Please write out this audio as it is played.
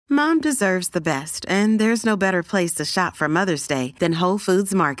Mom deserves the best, and there's no better place to shop for Mother's Day than Whole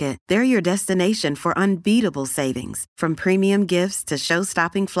Foods Market. They're your destination for unbeatable savings, from premium gifts to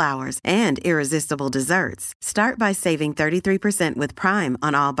show-stopping flowers and irresistible desserts. Start by saving 33% with Prime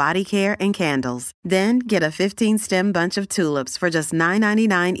on all body care and candles. Then get a 15-stem bunch of tulips for just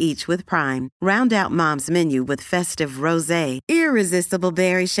 $9.99 each with Prime. Round out Mom's menu with festive rosé, irresistible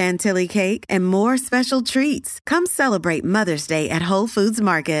berry chantilly cake, and more special treats. Come celebrate Mother's Day at Whole Foods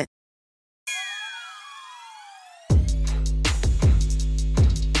Market.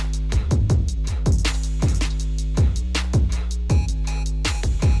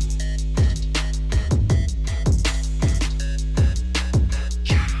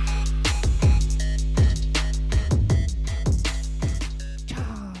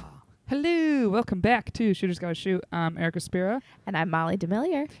 Hello, welcome back to Shooters Gotta Shoot. I'm Erica Spira. And I'm Molly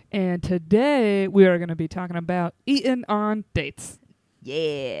Demillier. And today we are going to be talking about eating on dates.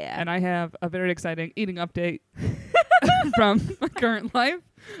 Yeah. And I have a very exciting eating update from my current life.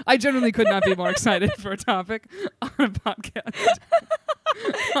 I generally could not be more excited for a topic on a podcast.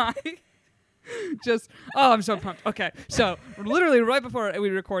 I'm so pumped. Okay, so literally right before we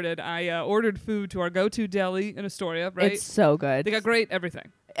recorded, I ordered food to our go-to deli in Astoria, right? It's so good. They got great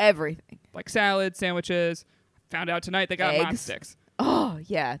everything. Everything. Like salads, sandwiches. Found out tonight they got mott sticks. Oh,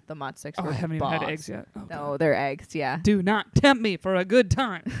 yeah. The mott sticks I haven't even had eggs yet. Oh, no, God. they're eggs, yeah. Do not tempt me for a good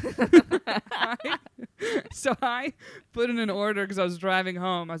time. So I put in an order because I was driving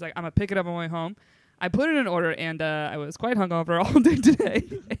home. I was like, I'm going to pick it up on my way home. I put in an order, and I was quite hungover all day today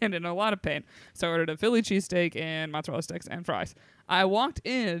and in a lot of pain. So I ordered a Philly cheesesteak and mozzarella sticks and fries. I walked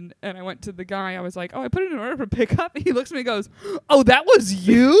in, and I went to the guy. I was like, oh, I put in an order for pickup. He looks at me and goes, oh, that was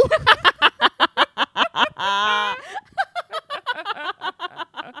you?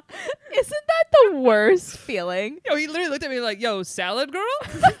 Isn't that the worst feeling? Yo, he literally looked at me like, yo, salad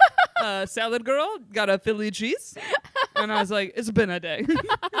girl? Salad girl got a Philly cheese? And I was like, it's been a day.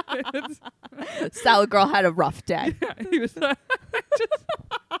 Salad girl had a rough day. Yeah, he was I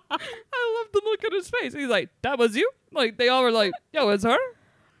love the look on his face. He's like, that was you? Like, they all were like, yo, it's her?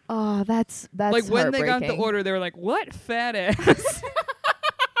 Oh, that's like, when they got the order, they were like, what fat ass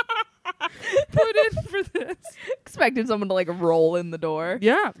put in for this? Expecting someone to, like, roll in the door.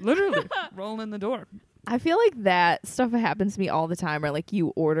 Yeah, literally. Roll in the door. I feel like that stuff happens to me all the time, where, like, you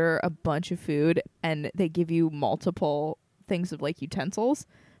order a bunch of food and they give you multiple things of, like, utensils.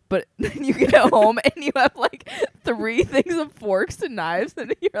 But then you get home and you have like 3 things of forks and knives,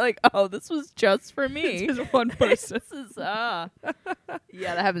 and you're like, "Oh, this was just for me." It's just one person. This is yeah,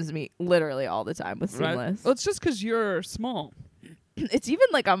 that happens to me literally all the time with Seamless. Right. Well, it's just because you're small. It's even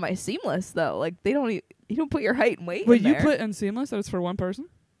like on my Seamless though. Like you don't put your height and weight. Wait, in you there. put in Seamless that it's for one person?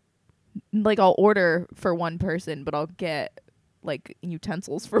 Like I'll order for one person, but I'll get like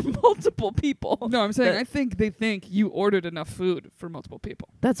utensils for multiple people. No, I'm saying I think they think you ordered enough food for multiple people.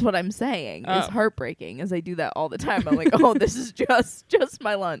 That's what I'm saying. It's heartbreaking as I do that all the time. I'm like, oh, this is just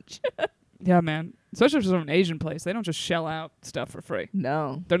my lunch. Yeah, man. Especially for an Asian place, they don't just shell out stuff for free.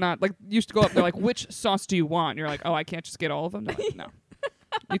 No. They're not like you used to go up. They're like, which sauce do you want? And you're like, oh, I can't just get all of them. They're like, no,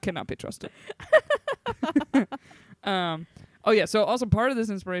 you cannot be trusted. Oh yeah. So also part of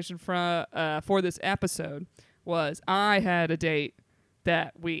this inspiration for this episode was I had a date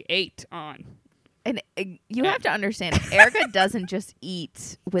that we ate on. And you have to understand, Erica doesn't just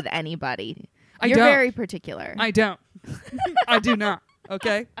eat with anybody. You're don't. very particular. I don't. I do not.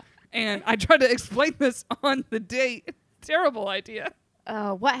 Okay. And I tried to explain this on the date. Terrible idea.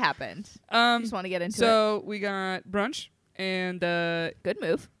 What happened? Just want to get into it. So we got brunch and good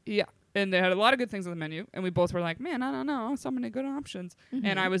move. Yeah. And they had a lot of good things on the menu. And we both were like, man, I don't know. So many good options. Mm-hmm.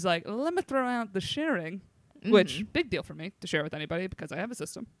 And I was like, let me throw out the sharing. Which, big deal for me to share with anybody because I have a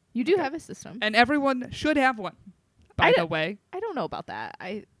system. You do have a system. And everyone should have one, by the way. I don't know about that.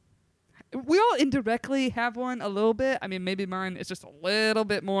 We all indirectly have one a little bit. I mean, maybe mine is just a little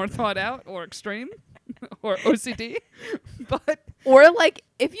bit more thought out or extreme or OCD. Or like,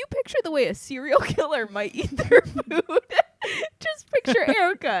 if you picture the way a serial killer might eat their food, just picture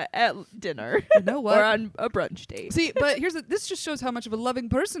Erica at dinner. You know what? Or on a brunch date. See, but this just shows how much of a loving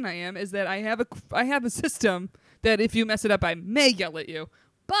person I am, is that I have a system that if you mess it up, I may yell at you.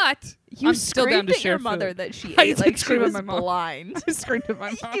 But I'm still down to at share your mother food. that she I ate did like she scream at was my mom. blind. I screamed at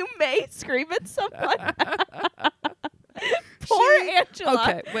my mom. You may scream at someone. Poor Angela.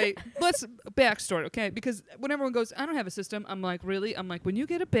 Okay, wait. Let's backstory, okay? Because when everyone goes, I don't have a system, I'm like, really? I'm like, when you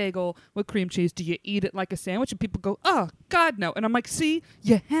get a bagel with cream cheese, do you eat it like a sandwich? And people go, oh, God, no. And I'm like, see,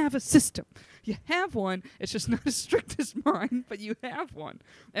 you have a system. You have one. It's just not as strict as mine, but you have one.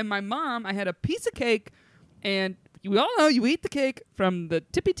 And my mom, I had a piece of cake and you all know you eat the cake from the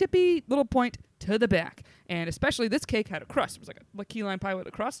tippy little point to the back. And especially this cake had a crust. It was like a key lime pie with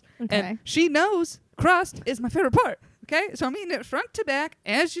a crust. Okay. And she knows crust is my favorite part. Okay, so I'm eating it front to back,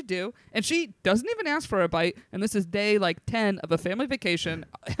 as you do, and she doesn't even ask for a bite, and this is day, 10 of a family vacation.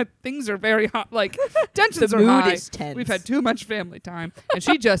 Things are very hot, tensions The are mood high. is tense. We've had too much family time, and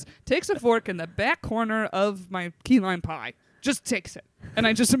she just takes a fork in the back corner of my key lime pie, just takes it, and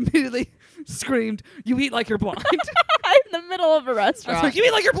I just immediately screamed, "You eat like you're blind." In the middle of a I was restaurant. like, "You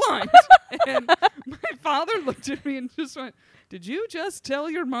eat like you're blind." And my father looked at me and just went, "Did you just tell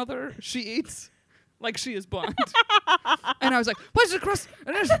your mother she eats like she is blind?" And I was like, "What's the crust?"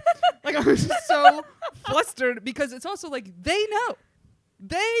 And I was just so flustered because it's also they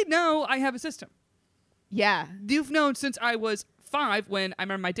know I have a system. Yeah. You've known since I was 5 when I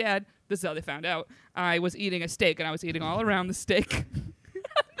remember my dad. This is how they found out. I was eating a steak and I was eating all around the steak.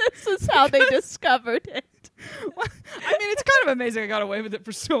 This is how they discovered it. Well, I mean, it's kind of amazing I got away with it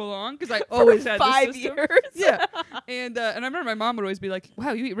for so long because I always had 5 this system. years. Yeah. And I remember my mom would always be like,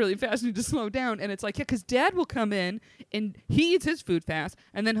 "Wow, you eat really fast. You need to slow down." And it's like, yeah, because Dad will come in and he eats his food fast,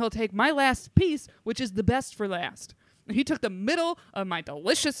 and then he'll take my last piece, which is the best for last. And he took the middle of my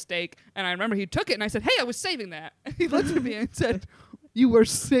delicious steak, and I remember he took it, and I said, "Hey, I was saving that." And he looked at me and said, "You were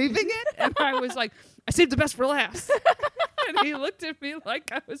saving it?" And I was like, "I saved the best for last." And he looked at me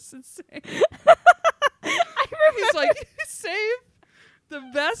like I was insane. He's like, "Save the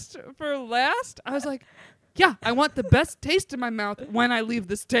best for last?" I was like, "Yeah, I want the best taste in my mouth when I leave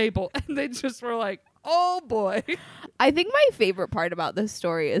this table." And they just were like, "Oh boy." I think my favorite part about this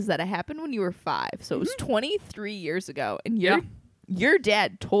story is that it happened when you were 5. So it was 23 years ago. And your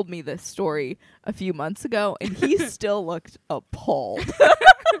dad told me this story a few months ago, and he still looked appalled.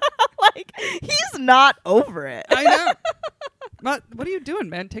 He's not over it. I know. What are you doing,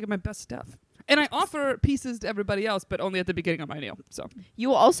 man? Taking my best stuff. And I offer pieces to everybody else, but only at the beginning of my meal. So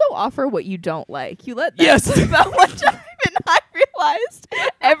You also offer what you don't like. You let that Yes. slip out one time, and I realized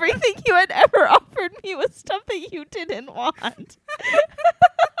everything you had ever offered me was stuff that you didn't want.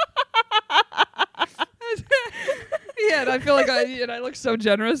 yeah, and I feel like I look so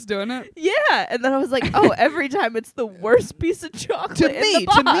generous doing it. Yeah, and then I was like, oh, every time it's the worst piece of chocolate To in me,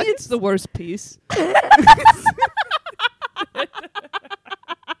 the box. it's the worst piece.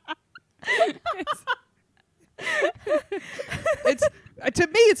 it's to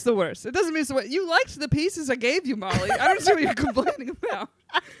me it's the worst. It doesn't mean it's the worst. You liked the pieces I gave you, Molly. I don't see what you're complaining about.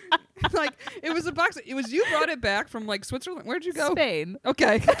 It was a box. It was you brought it back from Switzerland. Where'd you go? Spain.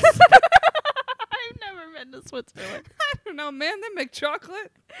 Okay. I've never been to Switzerland. I don't know, man. They make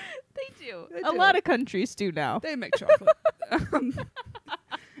chocolate. They do. They A do. lot of countries do now. They make chocolate.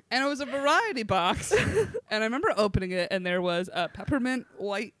 And it was a variety box. And I remember opening it, and there was a peppermint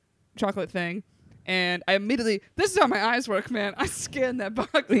white chocolate thing. And I immediately, this is how my eyes work, man. I scanned that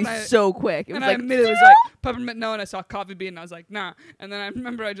box. So quick. It was And like, I immediately was like, peppermint, no. And I saw coffee bean, and I was like, nah. And then I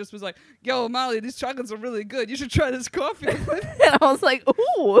remember I just was like, "Yo, Molly, these chocolates are really good. You should try this coffee." and I was like,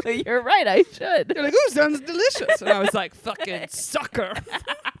 ooh, you're right, I should. They're like, "Ooh, sounds delicious." And I was like, "Fucking sucker."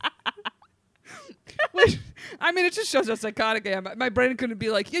 Which, I mean, it just shows how psychotic I am. My brain couldn't be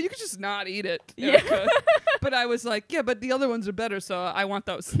like, "Yeah, you could just not eat it." Erica. But I was like, "Yeah, but the other ones are better, so I want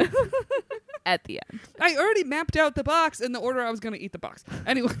those." At the end. I already mapped out the box in the order I was going to eat the box.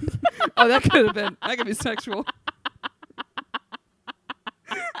 Anyway. Oh, that could be sexual.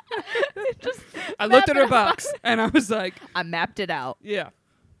 I looked at her box and I was like, I mapped it out, yeah.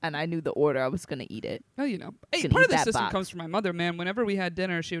 and I knew the order I was going to eat it. Oh, you know. Hey, Gonna part eat of the that system box. comes from my mother, man. Whenever we had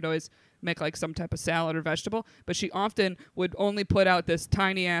dinner, she would always make some type of salad or vegetable, but she often would only put out this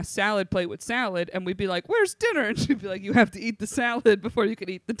tiny ass salad plate with salad, and we'd be like, "Where's dinner?" And she'd be like, "You have to eat the salad before you can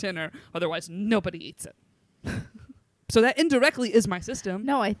eat the dinner, otherwise nobody eats it." So that indirectly is my system.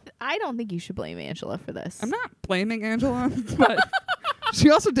 No, I don't think you should blame Angela for this. I'm not blaming Angela, but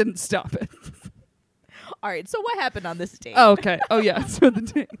she also didn't stop it. All right, so what happened on this date? Oh, okay. Oh, yeah. So the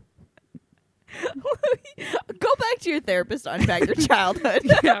date. Go back to your therapist to unpack your childhood.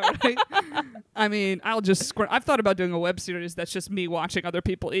 Yeah, right. I mean, I'll just squirt. I've thought about doing a web series that's just me watching other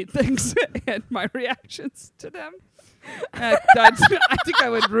people eat things and my reactions to them. I think I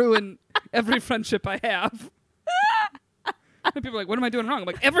would ruin every friendship I have. And people are like, "What am I doing wrong?" I'm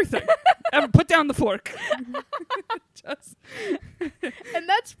like, "Everything. Put down the fork." Just And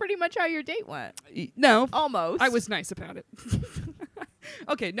that's pretty much how your date went. no. Almost. I was nice about it.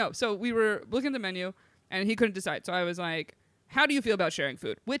 Okay, no. So we were looking at the menu, and he couldn't decide. So I was like, "How do you feel about sharing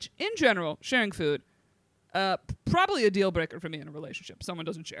food?" Which, in general, sharing food, probably a deal breaker for me in a relationship. Someone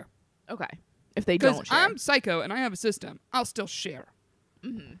doesn't share. Okay. If they Because don't share. I'm psycho and I have a system, I'll still share.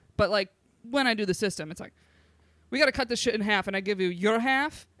 Mm-hmm. But when I do the system, it's like, we got to cut this shit in half, and I give you your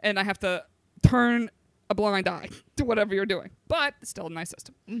half, and I have to turn a blind eye to whatever you're doing. But it's still a nice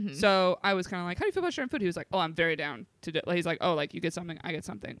system. Mm-hmm. So I was kind of like, how do you feel about sharing food? He was like, oh, I'm very down to do it. Like, he's like, oh, like, you get something, I get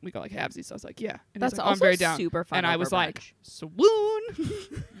something. We go like halvesies. So I was like, yeah. And That's he's like, also I'm very down. super fun. And I over was like, brunch. swoon.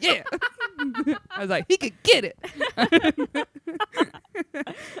 Yeah. I was like, he could get it.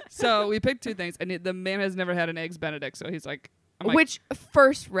 So we picked 2 things, and the man has never had an Eggs Benedict. So he's like, I'm like, Which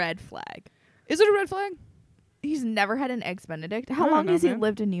first red flag? is it a red flag? He's never had an Eggs Benedict. I How don't long know, has he man.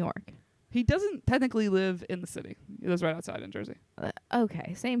 lived in New York? He doesn't technically live in the city. He lives right outside in Jersey.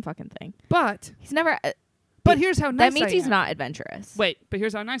 Okay, same fucking thing. But He's never. here's how nice That means I he's am. not adventurous. Wait, but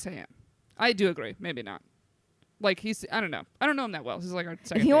here's how nice I am. I do agree. Maybe not. Like, I don't know. I don't know him that well. This is like our If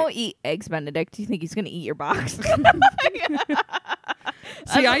second he date. won't eat Eggs Benedict, do you think he's gonna eat your box? See,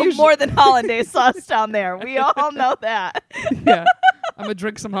 I That's usually... more than hollandaise sauce down there. We all know that. Yeah. I'm going to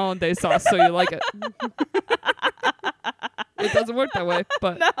drink some hollandaise sauce so you like it. It doesn't work that way,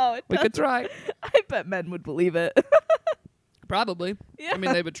 but No, it we could doesn't. try. I bet men would believe it. Probably. Yeah. I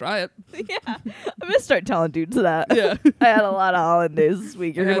mean, they would try it. Yeah, I'm gonna start telling dudes that. Yeah. I had a lot of hollandaise this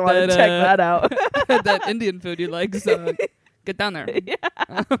week. You're I gonna had want to that, check that out. That Indian food you like, so get down there.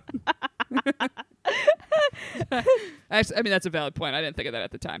 Actually, I mean, that's a valid point. I didn't think of that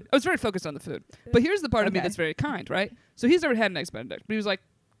at the time. I was very focused on the food. But here's the part of me Okay. that's very kind, right? So he's never had an Eggs Benedict, but he was like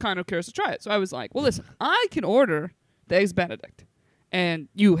kind of curious to try it. So I was like, well, listen, I can order the Eggs Benedict, and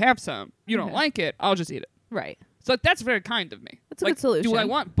you have some. You don't Okay. like it, I'll just eat it. Right. So that's very kind of me. That's a like, good solution. Do I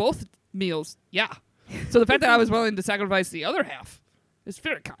want both meals? Yeah. So the fact that I was willing to sacrifice the other half is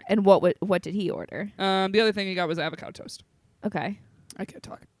very kind. And what did he order? The other thing he got was avocado toast. Okay. I can't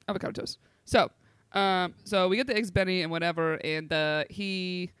talk. Avocado toast. So we get the Eggs Benny and whatever, and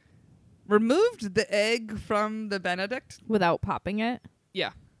he removed the egg from the Benedict. Without popping it?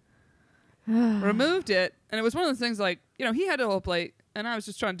 Yeah. Removed it, and it was one of those things like, he had a whole plate, and I was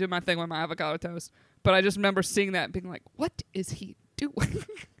just trying to do my thing with my avocado toast. But I just remember seeing that and being like, what is he doing?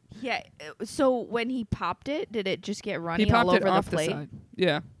 Yeah. So when he popped it, did it just get runny He popped all it over off the plate? side.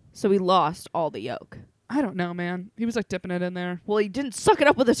 Yeah. So he lost all the yolk. I don't know, man. He was like dipping it in there. Well, he didn't suck it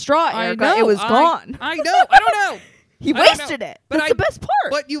up with a straw, I Erica. know. It was gone. I know. I don't know. He I don't wasted know. it. But That's the best part.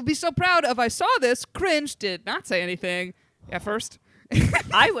 But you'd be so proud of I saw this, cringed, did not say anything at first.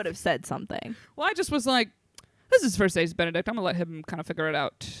 I would have said something. Well, I just was like, this is first Eggs Benedict. I'm going to let him kind of figure it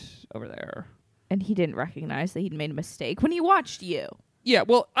out over there. And he didn't recognize that he'd made a mistake when he watched you. Yeah,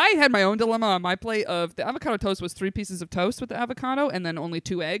 well, I had my own dilemma on my plate of the avocado toast was 3 pieces of toast with the avocado and then only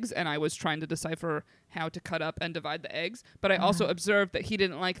 2 eggs, and I was trying to decipher how to cut up and divide the eggs. But I also observed that he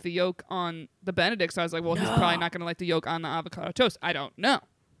didn't like the yolk on the Benedict, so I was like, well, he's probably not going to like the yolk on the avocado toast. I don't know.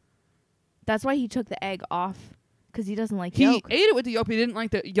 That's why he took the egg off, because he doesn't like He yolk. ate it with the yolk, but he didn't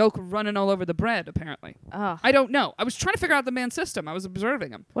like the yolk running all over the bread, apparently. Ugh. I don't know. I was trying to figure out the man's system. I was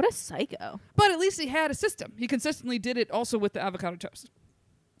observing him. What a psycho. But at least he had a system. He consistently did it also with the avocado toast.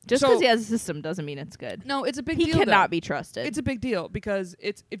 Just So- because he has a system doesn't mean it's good. No, it's a big He deal. cannot though. be trusted. It's a big deal because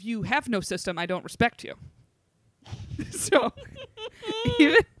it's if you have no system, I don't respect you. So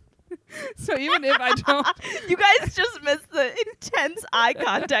even if I don't, You guys just missed the intense eye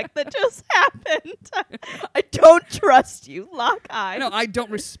contact that just happened. I don't trust you. Lock eyes. no, I don't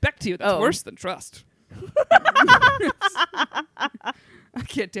respect you. That's Oh. worse than trust. I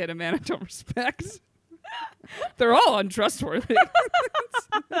can't date a man I don't respect. They're all untrustworthy.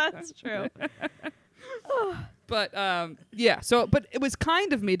 That's true. But yeah, so but it was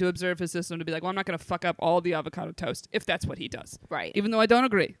kind of me to observe his system to be like, well, I'm not going to fuck up all the avocado toast if that's what he does. Right. Even though I don't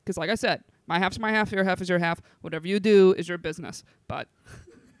agree, because like I said, my half's my half, your half is your half. Whatever you do is your business. But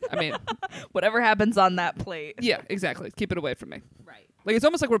I mean, Whatever happens on that plate. yeah, exactly. Keep it away from me. Right. Like it's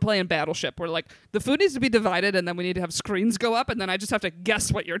almost like we're playing Battleship, where like the food needs to be divided, and then we need to have screens go up, and then I just have to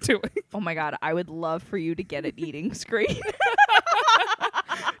guess what you're doing. Oh my God, I would love for you to get an eating screen.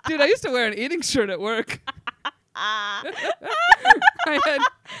 Dude, I used to wear an eating shirt at work. I had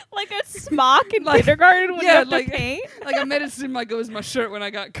Like a smock in kindergarten when you have like to paint. like I made it seem like it was my shirt when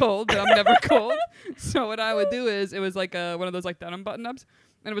I got cold, but I'm never cold. So what I would do is it was like one of those like denim button ups,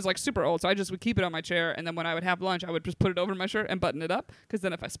 and it was like super old. So I just would keep it on my chair, and then when I would have lunch, I would just put it over my shirt and button it up, because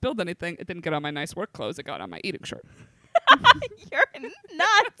then if I spilled anything, it didn't get on my nice work clothes. It got on my eating shirt. You're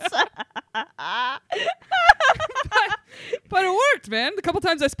nuts. But it worked, man. The couple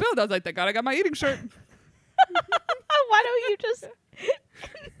times I spilled, I was like, "Thank God I got my eating shirt." Why don't you just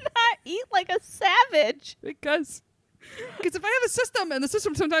not eat like a savage? Because if I have a system, and the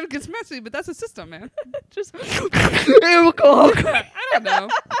system sometimes gets messy, but that's a system, man. Just it will go hungry. I don't know.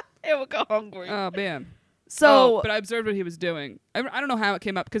 It will go hungry. Oh man. So, but I observed what he was doing. I don't know how it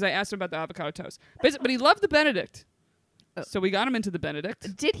came up because I asked him about the avocado toast. But he loved the Benedict. So we got him into the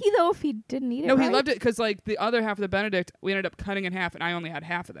Benedict. did he though? If he didn't eat it, No, he right? loved it because like the other half of the Benedict, we ended up cutting in half, and I only had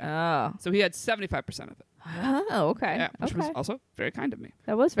half of that. Oh, So he had 75% of it. oh, okay, Yeah, which was okay. also very kind of me.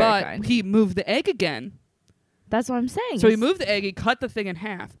 That was very But kind. he moved the egg again. That's what I'm saying. So he is- moved the egg, he cut the thing in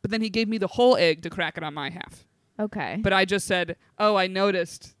half, but then he gave me the whole egg to crack it on my half. Okay. But I just said, "Oh, I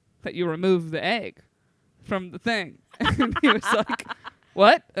noticed that you removed the egg from the thing." And he was like,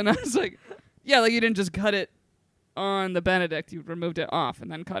 "What?" And I was like, "Yeah, like you didn't just cut it on the Benedict, you removed it off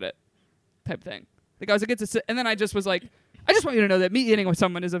and then cut it." Type thing. Like I was like, and then I just was like, "I just want you to know that me eating with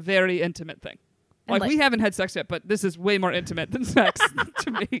someone is a very intimate thing. And Like we haven't had sex yet, but this is way more intimate than sex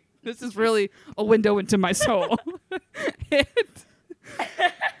to me. This is really a window into my soul."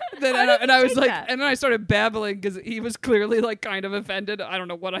 And I was like, that? and then I started babbling because he was clearly like kind of offended. I don't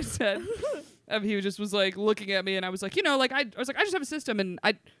know what I said. He just was like looking at me, and I was like, I was like, I just have a system, and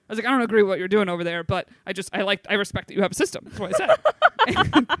I was like, I don't agree with what you're doing over there, but I respect that you have a system. That's what I said.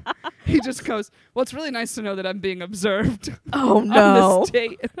 And he just goes, "Well, it's really nice to know that I'm being observed Oh on no. this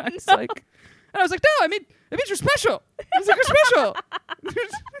date." And I was like, no, I mean, it means you're special. I was like, you're special.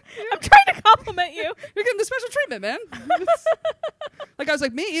 I'm trying to compliment you. You're getting the special treatment, man. Like I was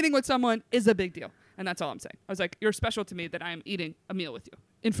like, me eating with someone is a big deal. And that's all I'm saying. I was like, you're special to me that I am eating a meal with you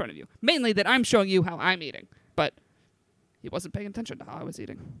in front of you. Mainly that I'm showing you how I'm eating. But he wasn't paying attention to how I was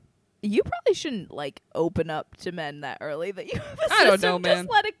eating. You probably shouldn't like open up to men that early that you have a I don't system. know, man. Just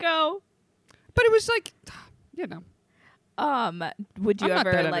let it go. But it was like, Would you I'm not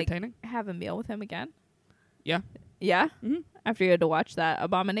ever that like entertaining. have a meal with him again? Yeah. Yeah. Mhm. After you had to watch that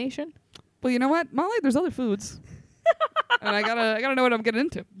abomination. Well, you know what, Molly? There's other foods. And I gotta know what I'm getting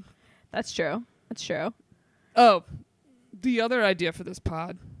into. That's true. That's true. Oh, the other idea for this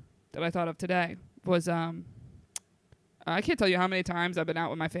pod that I thought of today was I can't tell you how many times I've been out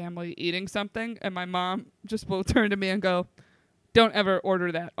with my family eating something, and my mom just will turn to me and go, "Don't ever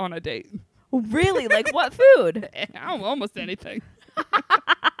order that on a date." Really? Like what food? Almost anything.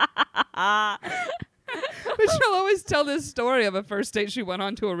 But she'll always tell this story of a first date she went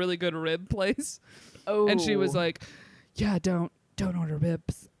on to a really good rib place. Oh. And she was like, "Yeah, don't order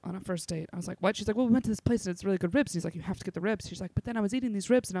ribs on a first date." I was like, "What?" She's like, "Well, we went to this place and it's really good ribs." He's like, "You have to get the ribs." She's like, "But then I was eating these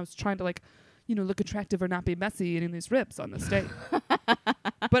ribs and I was trying to like, look attractive or not be messy eating these ribs on this date."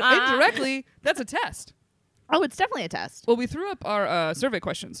 But indirectly, that's a test. Oh, it's definitely a test. Well, we threw up our survey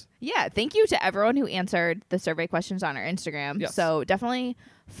questions. Yeah, thank you to everyone who answered the survey questions on our Instagram. Yes. So definitely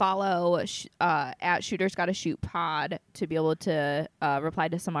follow at Shooters Gotta Shoot Pod to be able to reply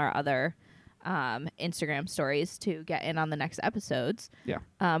to some of our other Instagram stories to get in on the next episodes. Yeah.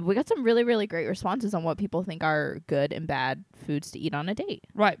 We got some really, really great responses on what people think are good and bad foods to eat on a date.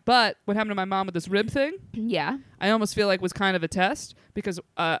 Right. But what happened to my mom with this rib thing, Yeah. I almost feel like was kind of a test because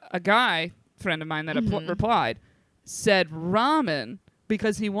a guy friend of mine that replied said ramen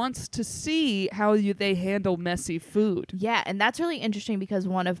because he wants to see how they handle messy food. Yeah, and that's really interesting because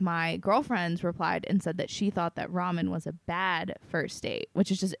one of my girlfriends replied and said that she thought that ramen was a bad first date, which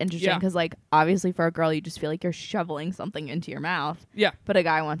is just interesting because, like, obviously for a girl, you just feel like you're shoveling something into your mouth. Yeah. But a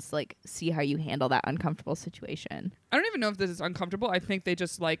guy wants to, like, see how you handle that uncomfortable situation. I don't even know if this is uncomfortable. I think they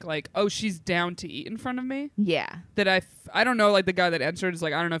just like, oh, she's down to eat in front of me. Yeah. That I don't know, like the guy that answered is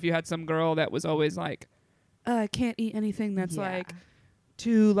like, I don't know if you had some girl that was always like, I can't eat anything that's like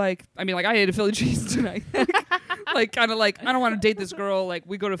too like, I mean, like I ate a Philly cheese tonight. Like kind of like, I don't want to date this girl. Like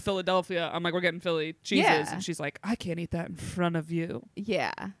we go to Philadelphia. I'm like, we're getting Philly cheeses. Yeah. And she's like, I can't eat that in front of you.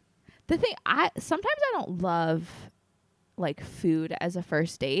 Yeah. The thing, sometimes I don't love like food as a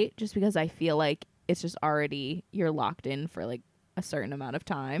first date just because I feel like it's just already, you're locked in for like a certain amount of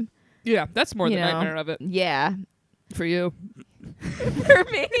time. Yeah, that's more You the know? nightmare of it Yeah. for you. For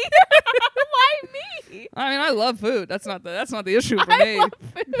me? Why me? I mean, I love food. That's not the issue for I me. love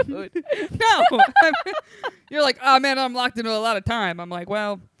food. No, you're like, oh man, I'm locked into a lot of time. I'm like,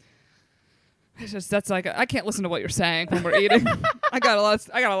 well, it's just that's like I can't listen to what you're saying when we're eating. I got a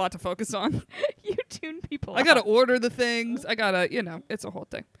lot to focus on. You tune people I gotta out. order the things. I gotta, it's a whole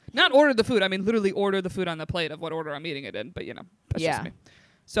thing. Not order the food. I mean, literally order the food on the plate of what order I'm eating it in. But that's just me.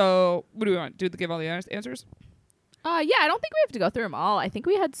 So, what do we want? Give all the answers? Yeah, I don't think we have to go through them all. I think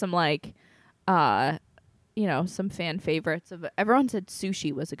we had some like, some fan favorites of. Everyone said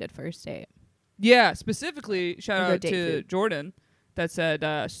sushi was a good first date. Yeah, specifically shout And go out date to food. Jordan that said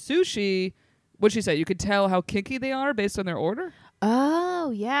sushi. What'd she say? You could tell how kinky they are based on their order.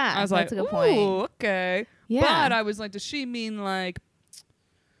 Oh yeah, I was that's like, a good point. ooh, okay. Yeah, But I was like, does she mean like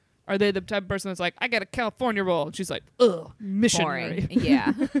Are they the type of person that's like, I got a California roll? And she's like, ugh, missionary. Boring.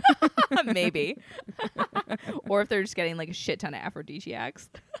 Yeah. Maybe. Or if they're just getting like a shit ton of aphrodisiacs.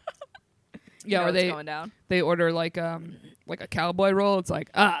 Yeah, or going down. they order like a cowboy roll. It's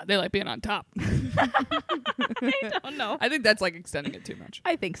like, they like being on top. I don't know. I think that's like extending it too much.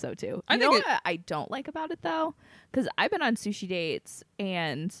 I think so too. I You think know what I don't like about it though? Because I've been on sushi dates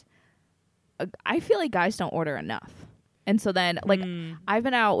and I feel like guys don't order enough. And so then, like, I've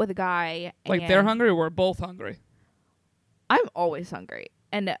been out with a guy. Like, they're hungry or we're both hungry? I'm always hungry.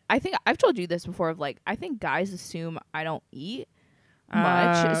 And I think I've told you this before of, like, I think guys assume I don't eat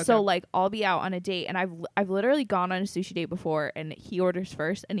much. Okay. So, like, I'll be out on a date. And I've literally gone on a sushi date before. And he orders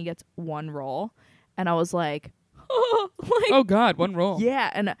first and he gets one roll. And I was like, oh, God, one roll.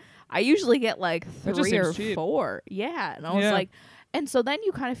 Yeah. And I usually get, like, That just 3 or seems cheap. 4. Yeah. And I was like... And so then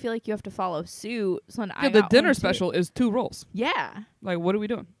you kind of feel like you have to follow suit. So then the dinner special is 2 rolls. Yeah. Like, what are we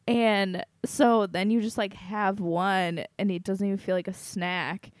doing? And so then you just like have one and it doesn't even feel like a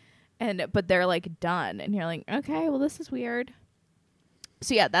snack. But they're like done. And you're like, okay, well, this is weird.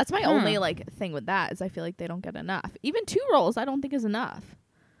 So yeah, that's my only like thing with that is I feel like they don't get enough. Even 2 rolls I don't think is enough.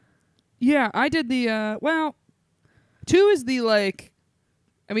 Yeah, I did the, 2 is the like,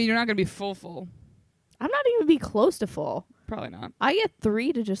 I mean, you're not going to be full. I'm not even be close to full. Probably not. I get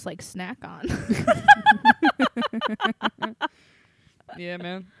 3 to just like snack on. Yeah,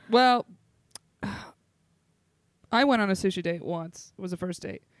 man. Well, I went on a sushi date once. It was the first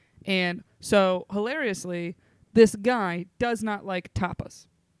date. And so, hilariously, this guy does not like tapas.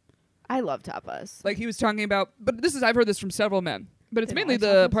 I love tapas. Like, he was talking about, but I've heard this from several men. But it's They mainly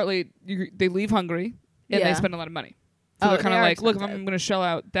don't like they leave hungry and they spend a lot of money. So they're kind of like, look, if I'm going to shell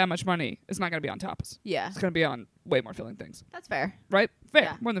out that much money, it's not going to be on tapas. Yeah. It's going to be on way more filling things. That's fair. Right? Fair.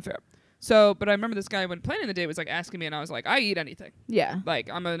 Yeah. More than fair. So, but I remember this guy when planning the date was like asking me, and I was like, I eat anything. Yeah.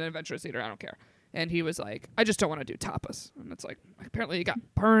 Like, I'm an adventurous eater. I don't care. And he was like, I just don't want to do tapas. And it's like, apparently you got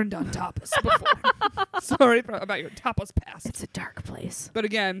burned on tapas before. Sorry about your tapas past. It's a dark place. But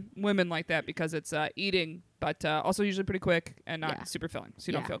again, women like that because it's eating, but also usually pretty quick and not super filling,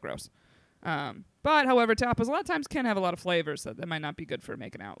 so you don't feel gross. But, however, tapas a lot of times can have a lot of flavors that might not be good for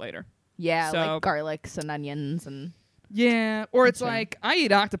making out later. Yeah, So- like garlics and onions and... Yeah, or it's Sure. like, I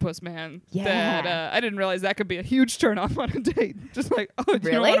eat octopus, man. Yeah. That I didn't realize that could be a huge turn off on a date. Just like, oh, do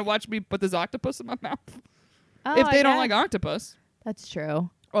you Really? want to watch me put this octopus in my mouth? Oh, If they I don't guess. like octopus. That's true.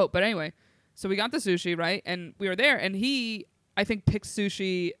 Oh, but anyway, so we got the sushi, right? And we were there, and he, I think, picked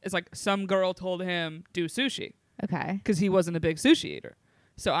sushi as like some girl told him, do sushi. Okay. Because he wasn't a big sushi eater.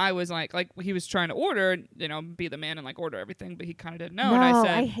 So I was like he was trying to order, be the man and like order everything, but he kind of didn't know. No, And I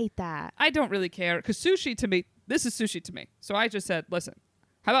said, I hate that. I don't really care. Because sushi to me, this is sushi to me. So I just said, listen,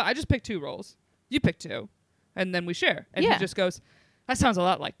 how about I just pick 2 rolls, you pick 2, and then we share. And he just goes, that sounds a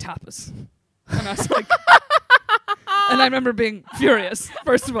lot like tapas. And I was like, and I remember being furious,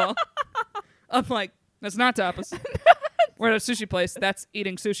 first of all. I'm like, that's not tapas. We're at a sushi place. That's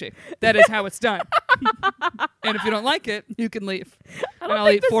eating sushi. That is how it's done. And if you don't like it, you can leave. I And don't I'll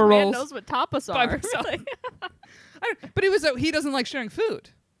think eat this 4 man rolls knows what tapas by are. myself. But he doesn't like sharing food.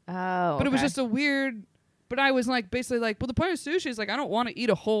 Oh, But it was just a weird. But I was like, basically like, well, the point of sushi is like, I don't want to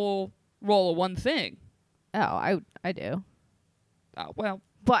eat a whole roll of one thing. Oh, I do. Well,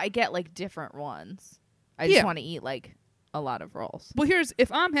 But I get like different ones. I just want to eat like a lot of rolls. well,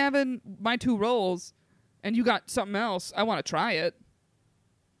 if I'm having my 2 rolls, and you got something else, I want to try it.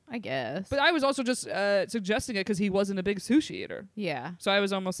 I guess. But I was also just suggesting it because he wasn't a big sushi eater. Yeah. So I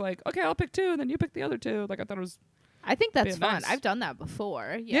was almost like, okay, I'll pick 2, and then you pick the other 2. Like I thought it was. I think that's Being fun. nice. I've done that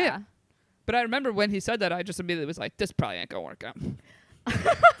before. Yeah. Yeah. But I remember when he said that, I just immediately was like, this probably ain't gonna work out.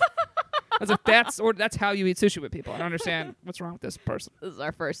 I was like, that's how you eat sushi with people. I don't understand what's wrong with this person. This is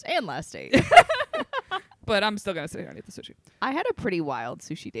our first and last date. But I'm still gonna sit here and eat the sushi. I had a pretty wild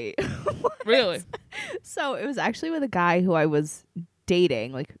sushi date. Really? So it was actually with a guy who I was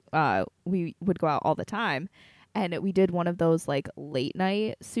dating. Like, we would go out all the time. And we did one of those like late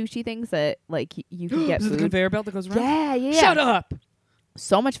night sushi things that like you can get Is it the food. conveyor belt that goes around? Yeah. Shut up.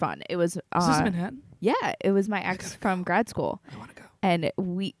 So much fun. It was Is this in Manhattan? yeah, it was my ex from grad school. I want to go. And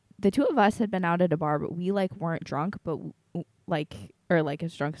the 2 of us had been out at a bar, but we like weren't drunk, but like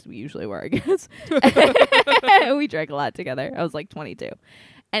as drunk as we usually were, I guess. We drank a lot together. I was like 22.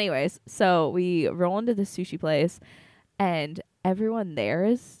 Anyways, so we roll into the sushi place and everyone there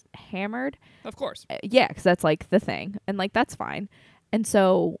is hammered. Of course. Yeah, because that's like the thing. And like that's fine. And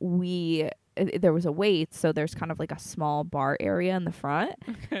so there was a wait, so there's kind of like a small bar area in the front.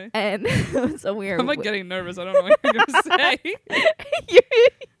 Okay. And so we were I'm like getting nervous. I don't know what you're gonna say.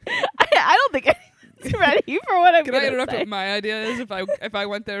 I don't think ready for what I'm Can I gonna interrupt say. what my idea is if I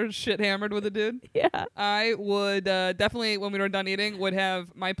went there shit hammered with a dude? Yeah. I would definitely, when we were done eating, would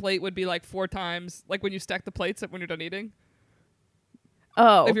have my plate would be like 4 times, like when you stack the plates when you're done eating.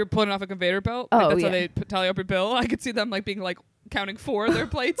 Oh. If you're pulling off a conveyor belt, Oh, like that's yeah. how they tally up your bill. I could see them like being like counting 4 of their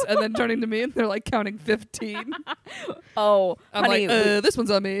plates and then turning to me and they're like counting 15. Oh, I'm honey, like, this one's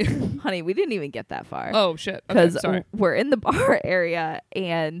on me. honey, we didn't even get that far. Oh shit. Okay, Because sorry. we're in the bar area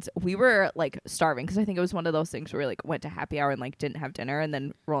and we were like starving because I think it was one of those things where we like went to happy hour and like didn't have dinner and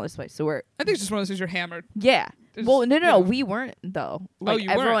then rolling this place. So we're I think it's just one of those things you're hammered. yeah. Just, Well, no, you know. we weren't though. Like you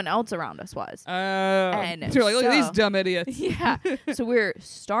everyone weren't? else around us was. And you're like, look at these so- dumb idiots. Yeah. So we're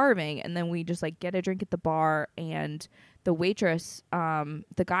starving and then we just like get a drink at the bar and the waitress,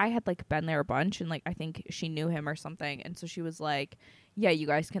 the guy had like been there a bunch and like I think she knew him or something. And so she was like, yeah, you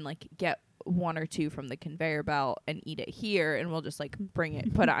guys can like get 1 or 2 from the conveyor belt and eat it here and we'll just like bring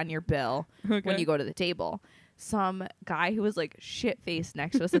it, put it on your bill when Okay. you go to the table. Some guy who was like shit faced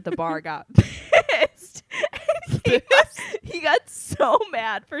next to us at the bar got pissed. He got so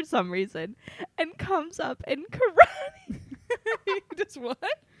mad for some reason and comes up and karate. Just what?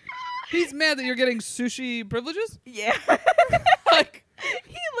 He's mad that you're getting sushi privileges? Yeah. Like,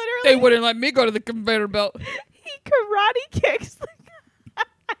 He they literally wouldn't let me go to the conveyor belt. he karate kicks the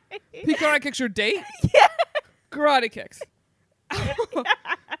guy. He karate kicks your date? Yeah. Karate kicks.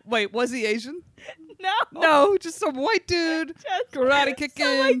 Wait, was he Asian? No. No, just some white dude. Just Karate kicking.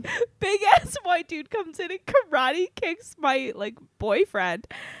 some, like, big ass white dude comes in and karate kicks my like boyfriend.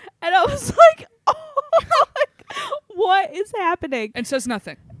 And I was like, oh, like, what is happening? And says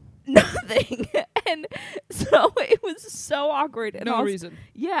nothing. Nothing. And so it was so awkward. And No also- reason.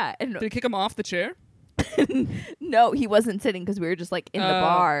 Yeah. And Did he kick him off the chair? no, he wasn't sitting because we were just like in the Oh.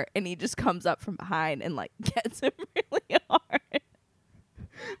 bar and he just comes up from behind and like gets him really hard.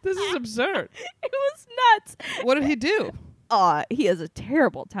 This is absurd. It was nuts. What did he do? He has a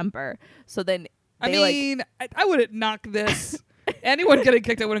terrible temper. So then I they mean, I wouldn't knock this. Anyone getting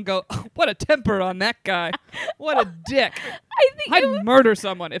kicked, I wouldn't go, oh, what a temper on that guy. What a dick. I think it was, I'd murder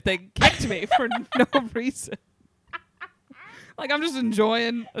someone if they kicked me for no reason. Like, I'm just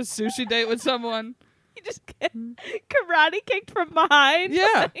enjoying a sushi date with someone. he just get karate kicked from behind.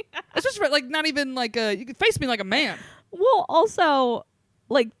 Yeah. It's just like, not even like you could face me like a man. Well, also,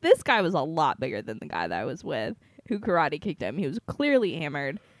 like this guy was a lot bigger than the guy that I was with who karate kicked him. He was clearly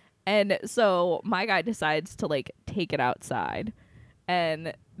hammered. And so my guy decides to like take it outside.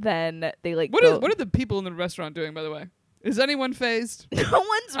 And then they like What go- are the people in the restaurant doing, by the way? Is anyone phased? no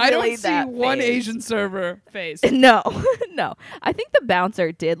one's really I don't see that one phased. Asian server phased. No, no. I think the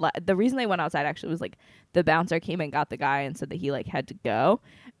bouncer did. The reason they went outside actually was like the bouncer came and got the guy and said that he like had to go,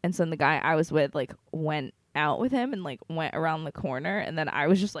 and so then the guy I was with like went out with him and like went around the corner, and then I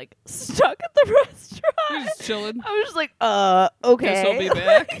was just like stuck at the You're restaurant. just chilling. I was just like, okay. Guess I'll be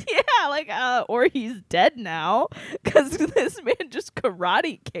back. Yeah, like, or he's dead now because this man just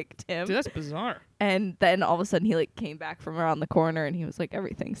karate kicked him. Dude, that's bizarre. And then all of a sudden he like came back from around the corner and he was like,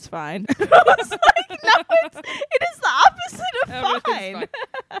 everything's fine. I was like, no, it is the opposite of Everything's fine.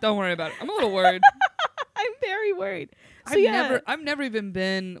 fine. Don't worry about it. I'm a little worried. I'm very worried. So I've never even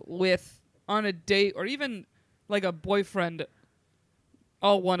been with on a date or even like a boyfriend.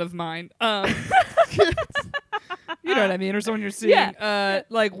 All one of mine. You know what I mean, or someone you're seeing. Yeah.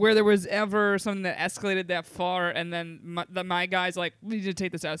 Like where there was ever something that escalated that far, and then my guy's like, "We need to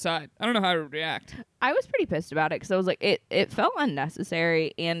take this outside." I don't know how to react. I was pretty pissed about it because I was like, it felt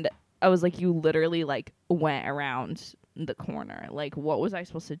unnecessary. And I was like, you literally like went around the corner. Like, what was I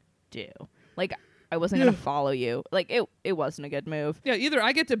supposed to do? Like, I wasn't going to follow you. Like, it wasn't a good move. Yeah, either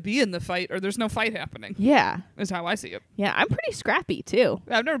I get to be in the fight or there's no fight happening. Yeah. Is how I see it. Yeah, I'm pretty scrappy too.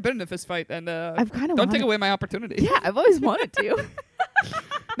 I've never been in a fist fight, and I've kind of don't take away my opportunity. Yeah, I've always wanted to.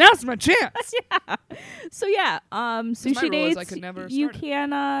 Now's my chance. Yeah. So yeah, sushi rule is dates. I could never You start it.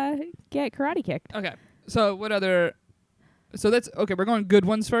 can get karate kicked. Okay, so what other? So that's okay. We're going good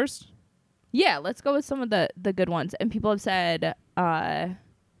ones first. Yeah, let's go with some of the good ones. And people have said, That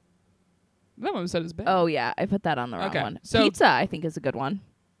one said is bad. oh yeah, I put that on the wrong Okay, one. so- Pizza, I think, is a good one.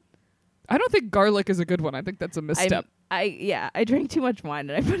 I don't think garlic is a good one. I think that's a misstep. I drank too much wine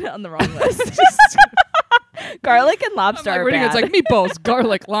and I put it on the wrong list. Garlic and I'm lobster like are reading it, bad. it's like meatballs,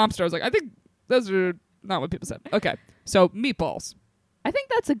 garlic, lobster. I was like, I think those are not what people said. Okay, so meatballs. I think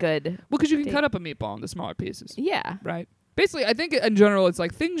that's a good. Well, because you can Date. cut up a meatball into smaller pieces, Yeah, right? Basically, I think in general, it's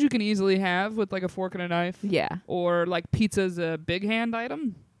like things you can easily have with like a fork and a knife, yeah, or like pizza's a big hand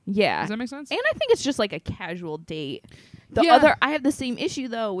item. yeah. Does that make sense? And I think it's just like a casual date. Yeah. I have the same issue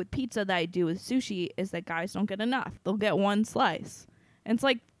though with pizza that I do with sushi is that guys don't get enough. They'll get one slice. And it's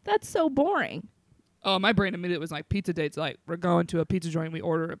like, that's so boring. Oh, my brain immediately was like pizza dates. Like we're going to a pizza joint, we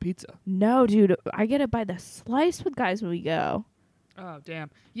order a pizza. No, dude, I get it by the slice with guys when we go. Oh damn.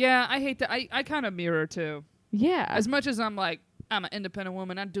 Yeah, I hate that. I kind of mirror too. Yeah. As much as I'm like I'm an independent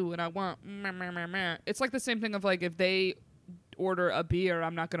woman, I do what I want. It's like the same thing of like if they order a beer,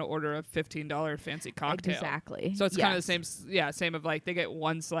 I'm not going to order a $15 fancy cocktail. Exactly. So it's kind of the same. Yeah, same of like they get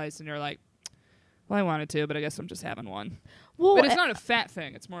one slice and you're like, well, I wanted to, but I guess I'm just having one. Well, but it's not a fat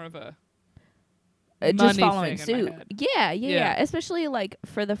thing. It's more of a just money following thing in my suit. head. Yeah. Especially like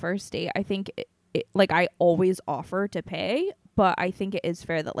for the first date, I think like I always offer to pay, but I think it is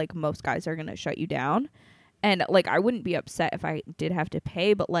fair that like most guys are gonna shut you down, and like I wouldn't be upset if I did have to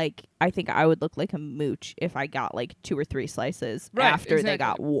pay, but like I think I would look like a mooch if I got like 2 or 3 slices after they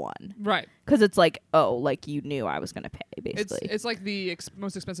got one, Right. because it's like, oh, like you knew I was gonna pay basically. It's like the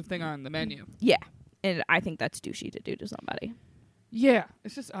most expensive thing on the menu. Yeah, and I think that's douchey to do to somebody. Yeah,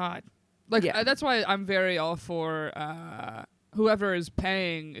 it's just odd. Like Yeah. that's why I'm very all for whoever is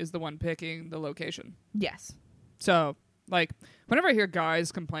paying is the one picking the location. Yes. So, like, whenever I hear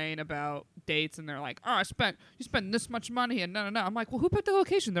guys complain about dates and they're like, "Oh, you spent this much money," and no, I'm like, "Well, who picked the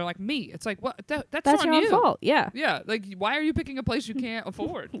location?" They're like, "Me." It's like, "What? That's That's on your you." own fault. Yeah. Yeah, like, why are you picking a place you can't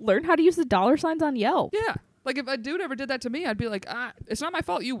afford? Learn how to use the dollar signs on Yelp. Yeah, like if a dude ever did that to me, I'd be like, "It's not my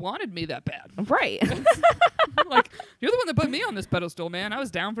fault. You wanted me that bad." Right. Like, you're the one that put me on this pedestal, man. I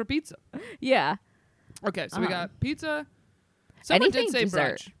was down for pizza. Yeah. Okay, so we got pizza. Someone Anything did say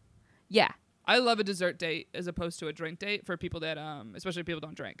dessert. brunch. Yeah. I love a dessert date as opposed to a drink date for people that, especially people who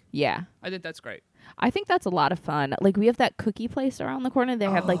don't drink. Yeah. I think that's great. I think that's a lot of fun. Like we have that cookie place around the corner. They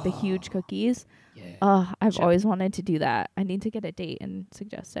have like the huge cookies. Yeah. I've always wanted to do that. I need to get a date and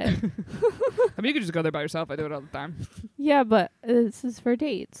suggest it. I mean, you could just go there by yourself. I do it all the time. Yeah, but this is for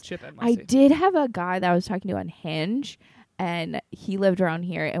dates. Chip and I did have a guy that I was talking to on Hinge, and he lived around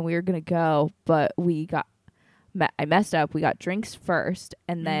here, and we were gonna go, but I messed up. We got drinks first,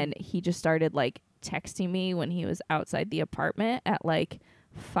 and then he just started like texting me when he was outside the apartment at like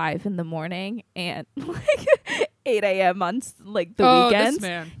 5 a.m. and like 8 a.m. on like the weekends. This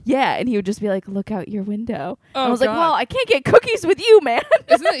man. Yeah, and he would just be like, "Look out your window." Oh, I was God. like, "Well, I can't get cookies with you, man."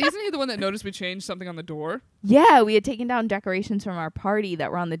 Isn't he the one that noticed we changed something on the door? Yeah, we had taken down decorations from our party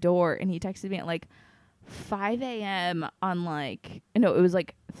that were on the door, and he texted me at like 5 a.m. on like, no, it was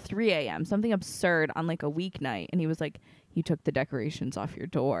like 3 a.m., something absurd on like a weeknight. And he was like, "You took the decorations off your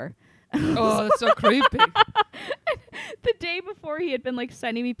door." Oh, that's so creepy. The day before, he had been like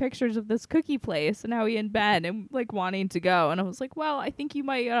sending me pictures of this cookie place and how he in bed and like wanting to go. And I was like, "Well, I think you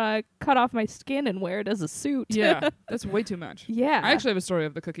might cut off my skin and wear it as a suit." Yeah, that's way too much. Yeah. I actually have a story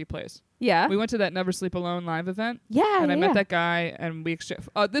of the cookie place. Yeah. We went to that Never Sleep Alone live event. Yeah. And I yeah. met that guy, and we exchanged.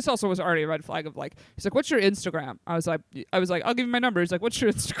 This also was already a red flag of like, he's like, "What's your Instagram?" I was like, "I'll give you my number." He's like, "What's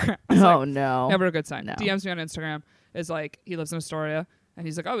your Instagram?" I was Oh, like, no. never a good sign. No. DMs me on Instagram. Is like, he lives in Astoria, and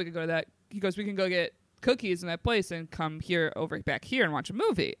he's like, "Oh, we could go to that." He goes, "We can go get cookies in that place and come back here and watch a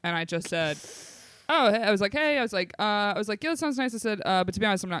movie." And I just said, "Oh," I was like, "Yeah, that sounds nice." I said, "But to be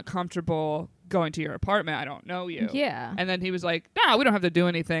honest, I'm not comfortable going to your apartment. I don't know you." Yeah. And then he was like, "No, we don't have to do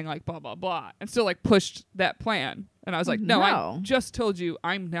anything, like blah, blah, blah." And still like pushed that plan. And I was like, no, I just told you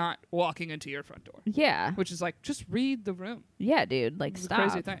I'm not walking into your front door. Yeah. Which is like, just read the room. Yeah, dude. Like, It's a stop.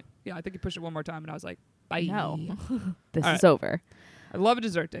 crazy thing. Yeah, I think he pushed it one more time, and I was like, bye. No. This All is right. over. I love a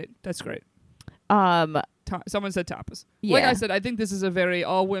dessert date. That's great. Someone said tapas. Like Yeah. I said, I think this is a very,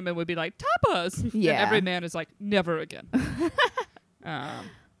 all women would be like, tapas. Yeah. And every man is like, never again.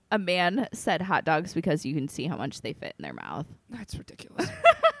 A man said hot dogs because you can see how much they fit in their mouth. That's ridiculous.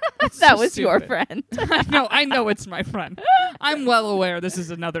 That was your friend. I know it's my friend. I'm well aware this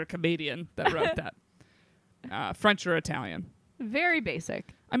is another comedian that wrote that. French or Italian? Very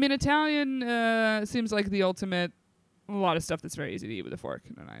basic. I mean, Italian seems like the ultimate, a lot of stuff that's very easy to eat with a fork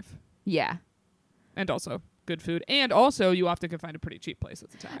and a knife. Yeah. And also good food. And also you often can find a pretty cheap place at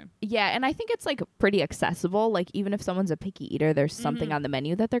the time. Yeah, and I think it's like pretty accessible. Like even if someone's a picky eater, there's something on the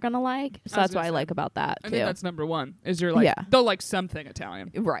menu that they're gonna like. So that's what I like about that I too. think that's number one. Is you're like, Yeah. they'll like something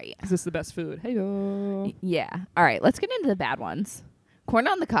Italian. Right. Is this the best food? Hey-o. Yeah. All right, let's get into the bad ones. Corn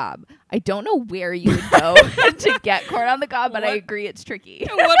on the cob. I don't know where you would go to get corn on the cob, but I What? agree it's tricky.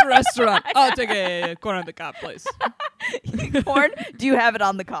 What restaurant? I'll take a corn on the cob place. Corn? Do you have it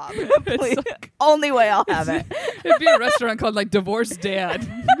on the cob? Please. Only way I'll have it. It'd be a restaurant called like Divorced Dad.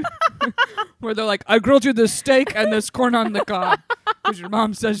 Where they're like, I grilled you this steak and this corn on the cob. Because your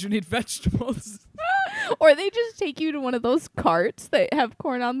mom says you need vegetables. Or they just take you to one of those carts that have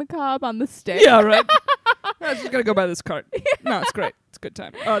corn on the cob on the stick. Yeah, right. I was just gonna go buy this cart. No, it's great. It's a good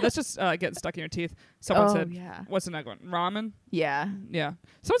time. Oh, that's just getting stuck in your teeth. Someone Oh, said, yeah. "What's the next one? Ramen." Yeah. Yeah.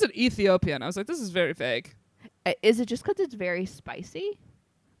 Someone said Ethiopian. I was like, this is very vague. Is it just because it's very spicy?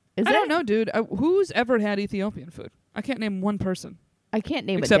 I don't know, dude. Who's ever had Ethiopian food? I can't name one person I can't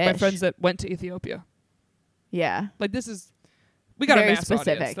name except a my dish. friends that went to Ethiopia. Yeah. Like this is, we got Very a mass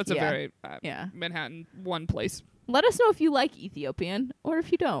specific, audience. That's yeah. a very Yeah. Manhattan one place. Let us know if you like Ethiopian or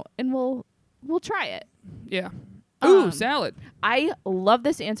if you don't, and we'll try it. Yeah. Ooh, Um, salad. I love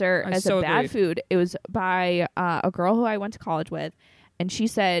this answer I as so a bad agreed. food. It was by a girl who I went to college with, and she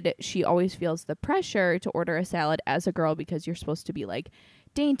said she always feels the pressure to order a salad as a girl because you're supposed to be like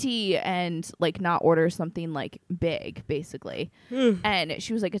dainty and like not order something like big, basically. And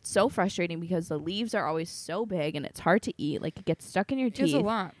she was like, it's so frustrating because the leaves are always so big and it's hard to eat. Like it gets stuck in your It's teeth. a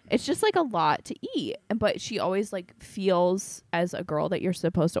lot. It's just like a lot to eat. But she always like feels as a girl that you're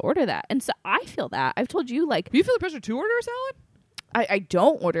supposed to order that. And so I feel that. I've told you like Do you feel the pressure to order a salad? I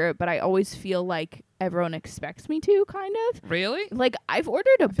don't order it, but I always feel like everyone expects me to, kind of. Really? Like I've ordered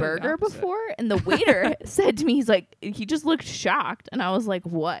a feel like the burger opposite. before and the waiter said to me, he's like, he just looked shocked. And I was like,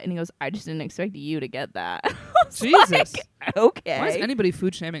 what? And he goes, I just didn't expect you to get that. I was Jesus. like, okay. Why is anybody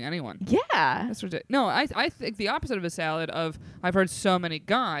food shaming anyone? Yeah. That's ridiculous. No, I think the opposite of a salad of I've heard so many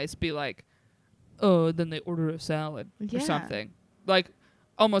guys be like, oh, then they order a salad Yeah. or something. Like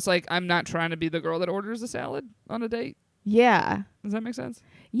almost like I'm not trying to be the girl that orders a salad on a date. Yeah. Does that make sense?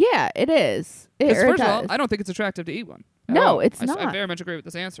 Yeah, it is. Because It first of all, does. I don't think it's attractive to eat one. at No, all. it's I not. very much agree with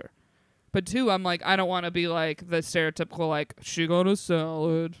this answer. But two, I'm like, I don't want to be like the stereotypical like she got a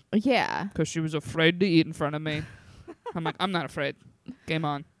salad Yeah. because she was afraid to eat in front of me. I'm like, I'm not afraid. Game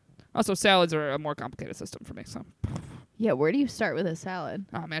on. Also, salads are a more complicated system for me. So, Yeah, where do you start with a salad?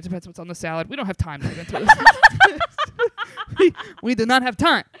 oh man, it depends what's on the salad. We don't have time to get into this. we do not have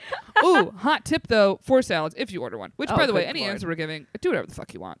time. Ooh, hot tip though for salads if you order one. Which, Oh, by the way, good any Lord. answer we're giving, do whatever the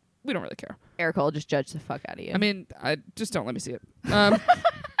fuck you want. We don't really care. Erica will just judge the fuck out of you. I mean, I just don't let me see it.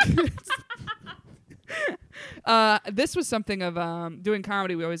 This was something of doing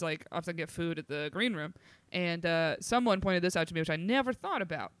comedy. We always like often get food at the green room, and someone pointed this out to me, which I never thought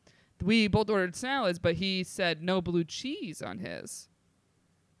about. We both ordered salads, but he said no blue cheese on his,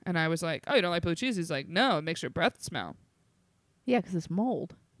 and I was like, "Oh, you don't like blue cheese?" He's like, "No, it makes your breath smell." yeah, because it's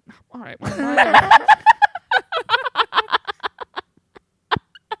mold. All right. Well,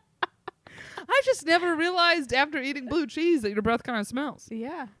 I just never realized after eating blue cheese that your breath kind of smells.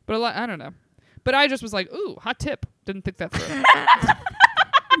 Yeah. But I don't know. But I just was like, ooh, hot tip. Didn't think that through.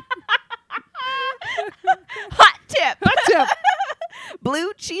 Hot tip. Hot tip.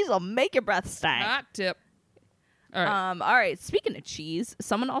 Blue cheese will make your breath stank. Hot tip. All right. All right. Speaking of cheese,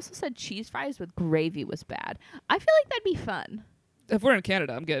 someone also said cheese fries with gravy was bad. I feel like that'd be fun. If we're in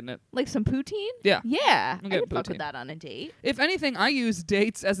Canada, I'm getting it. Like some poutine? Yeah. Yeah. I'm I getting would fuck poutine. with that on a date. If anything, I use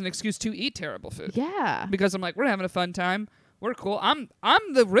dates as an excuse to eat terrible food. Yeah. Because I'm like, we're having a fun time. We're cool. I'm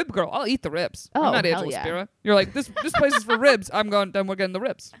the rib girl. I'll eat the ribs. Oh, I'm not hell Angela yeah. Spira. You're like, this place is for ribs. I'm going, then we're getting the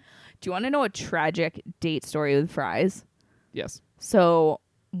ribs. Do you want to know a tragic date story with fries? Yes. So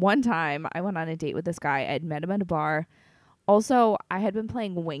one time I went on a date with this guy. I'd met him at a bar. Also, I had been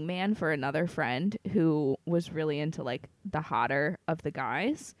playing wingman for another friend who was really into like the hotter of the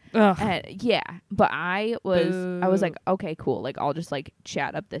guys. Ugh. And yeah, but I was Boo. like, okay, cool. Like I'll just like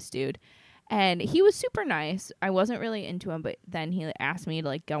chat up this dude. And he was super nice. I wasn't really into him, but then he asked me to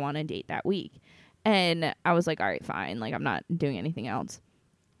like go on a date that week. And I was like, all right, fine. Like I'm not doing anything else.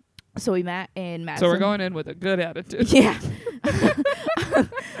 So we met in Madison. So we're going in with a good attitude. Yeah.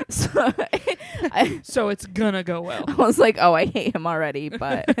 So So it's gonna go well. I was like, oh, I hate him already,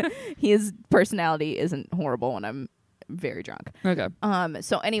 but his personality isn't horrible when I'm very drunk. Okay.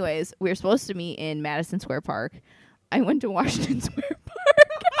 So anyways, we were supposed to meet in Madison Square Park. I went to Washington Square Park.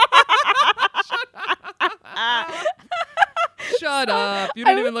 Shut up. You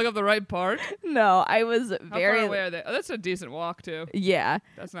didn't even look up the right park? No, I was How very far away are they? Oh, that's a decent walk, too. Yeah.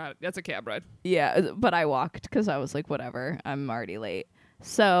 That's a cab ride. Yeah, but I walked cuz I was like whatever, I'm already late.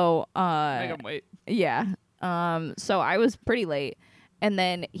 So, Make them wait. yeah. So I was pretty late. And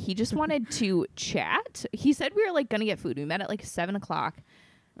then he just wanted to chat. He said we were like gonna get food. We met at like 7:00.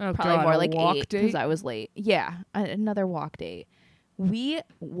 Oh, Probably God, more a like walk 8 date? because I was late. Yeah, another walk date. We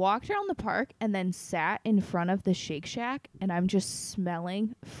walked around the park and then sat in front of the Shake Shack, and I'm just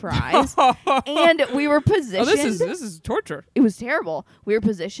smelling fries. And we were positioned. Oh, this is torture. It was terrible. We were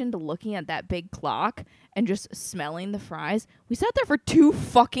positioned looking at that big clock and just smelling the fries. We sat there for 2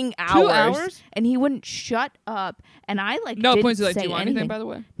 fucking hours. 2 hours? And he wouldn't shut up. And I like No didn't points to like, say do you want anything. anything, by the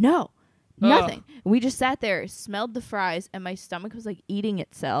way? No. Nothing. We just sat there, smelled the fries, and my stomach was like eating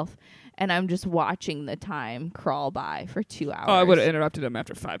itself. And I'm just watching the time crawl by for 2 hours. Oh, I would have interrupted him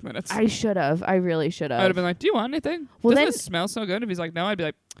after 5 minutes. I should have. I really should have. I would have been like, "Do you want anything? Well, Doesn't then- it smell so good?" If he's like, "No," I'd be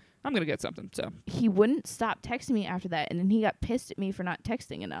like, "I'm gonna get something." So He wouldn't stop texting me after that, and then he got pissed at me for not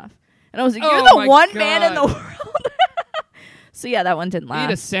texting enough. And I was like, Oh "You're the my one man in the God. world." So yeah, that one didn't eat a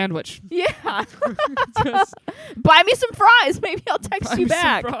last. sandwich. Yeah. Just Buy me some fries. Maybe I'll text buy you me some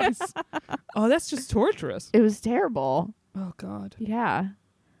back. fries. Oh, that's just torturous. It was terrible. Oh God, Yeah.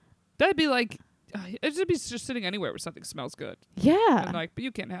 that'd be like, it'd be just sitting anywhere where something smells good. Yeah. And like, but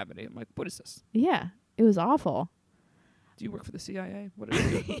you can't have any. I'm like, what is this? Yeah. It was awful. Do you work for the CIA? What are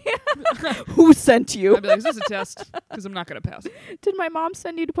you doing? Who sent you? I'd be like, is this a test? Because I'm not gonna pass. Did my mom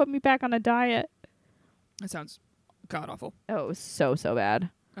send you to put me back on a diet? That sounds god awful. Oh, it was so bad.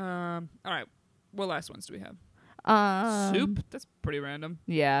 All right. What last ones do we have? Soup? That's pretty random.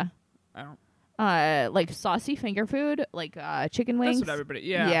 Yeah. I don't. Like saucy finger food, like chicken wings. That's what everybody.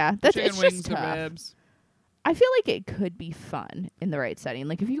 Yeah. Yeah, The that's chicken it's wings, just the tough. ribs. I feel like it could be fun in the right setting.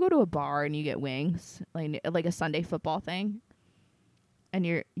 Like if you go to a bar and you get wings, like a Sunday football thing, and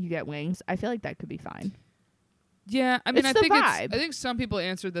you get wings, I feel like that could be fine. Yeah, I mean, It's I the think vibe. I think some people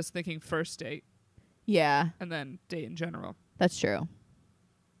answered this thinking first date Yeah, and then date in general. that's true.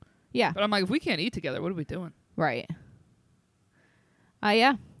 Yeah, But I'm like, if we can't eat together, what are we doing? right.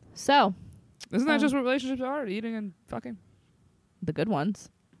 Yeah. So Isn't that Oh. just what relationships are? Eating and fucking. the good ones.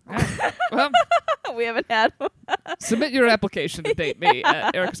 Yeah. Well, We haven't had. submit your application to date me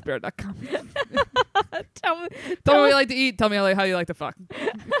at ericaspirit.com. Tell me Tell me what you like to eat. Tell me how you like to fuck.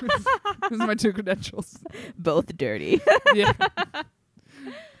 Those are my 2 credentials. both dirty. Yeah,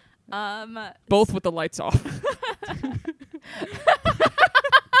 both with the lights off.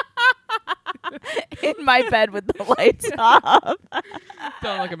 in my bed with the lights off.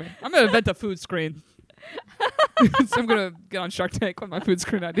 Don't look at me. I'm gonna invent a food screen. So I'm gonna get on Shark Tank with my food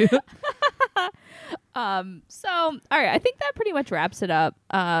screen idea. So all right, I think that pretty much wraps it up.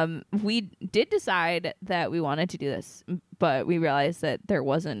 We did decide that we wanted to do this, but we realized that there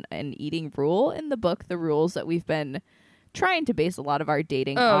wasn't an eating rule in the book, the rules that we've been trying to base a lot of our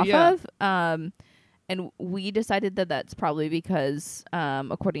dating off yeah. of. And we decided that that's probably because,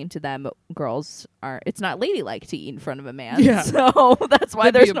 according to them, girls it's not ladylike to eat in front of a man. Yeah. So that's why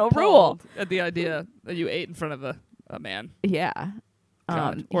They'd there's be no rule. appalled at the idea that you ate in front of a man. Yeah.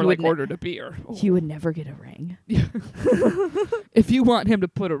 God. Or you like would ne- ordered a beer. You would never get a ring. If you want him to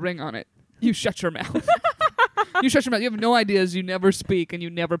put a ring on it, you shut your mouth. You shut your mouth. You have no ideas. You never speak, and you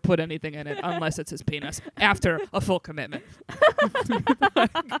never put anything in it unless it's his penis after a full commitment.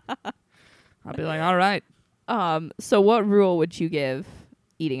 I'll be like, all right. So what rule would you give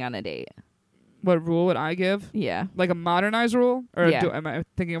eating on a date? What rule would I give? Yeah. Like a modernized rule? Or Yeah. am I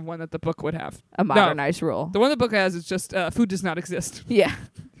thinking of one that the book would have? A modernized rule. The one the book has is just food does not exist. Yeah.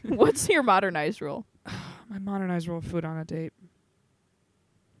 What's your modernized rule? My modernized rule of food on a date.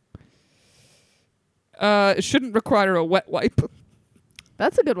 It shouldn't require a wet wipe.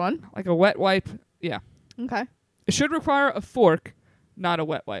 That's a good one. Like a wet wipe. Yeah. Okay. It should require a fork, not a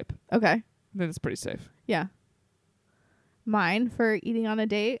wet wipe. Okay. Then it's pretty safe. Yeah. Mine for eating on a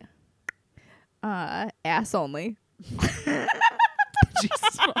date. Ass only.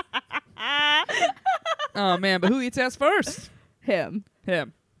 Jesus. Oh man, but who eats ass first? Him.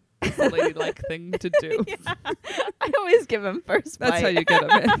 Him. It's a ladylike thing to do. I always give him first bite. That's how you get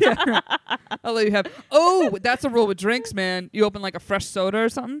them. Yeah. I'll let you have. Oh, that's a rule with drinks, man. You open like a fresh soda or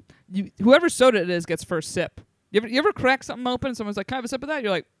something. Whoever soda it is gets first sip. You ever crack something open and someone's like, "Can I have a sip of that?"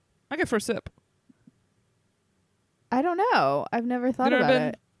 You're like, "I get first sip." I don't know. I've never thought You never about been-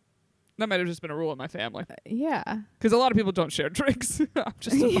 it. That might have just been a rule in my family Yeah. because a lot of people don't share drinks. I'm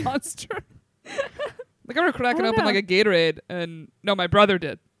just a monster. Like I remember cracking I don't open like know. a Gatorade, and no, my brother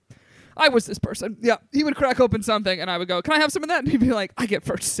did. I was this person. Yeah, he would crack open something, and I would go, "Can I have some of that?" And he'd be like, "I get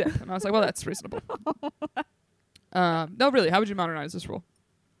first sip," and I was like, "Well, that's reasonable." No, really, how would you modernize this rule?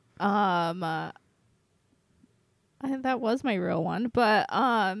 I think that was my real one, but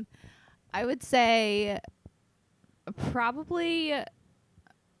I would say probably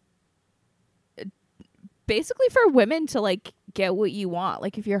basically for women to like get what you want.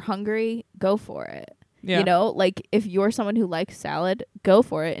 Like if you're hungry, go for it. Yeah, You know, like if you're someone who likes salad, go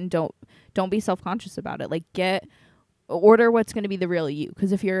for it and don't be self-conscious about it. Like order what's going to be the real you,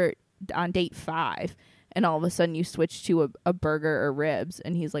 because if you're on date 5 and all of a sudden you switch to a burger or ribs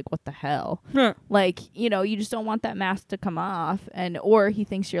and he's like, what the hell? Huh. Like, you know, you just don't want that mask to come off. Or he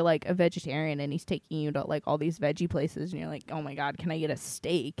thinks you're like a vegetarian and he's taking you to like all these veggie places and you're like, oh my God, can I get a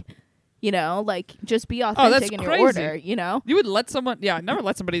steak? You know, like just be authentic in your crazy. order, you know? You would let someone, never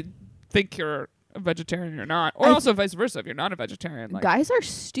let somebody think you're a vegetarian or not, or also vice versa if you're not a vegetarian. Like, Guys are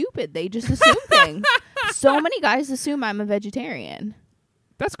stupid. They just assume things. So many guys assume I'm a vegetarian.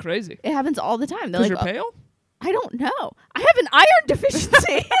 that's crazy. It happens all the time. They're Because like, you're pale. I don't know. I have an iron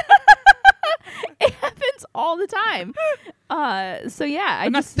deficiency. It happens all the time. So yeah,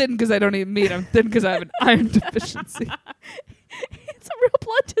 I'm not thin because I don't eat meat. I'm thin because I have an iron deficiency. It's a real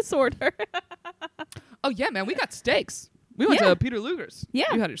blood disorder. Oh yeah, man, we got steaks. We went Yeah. to Peter Luger's.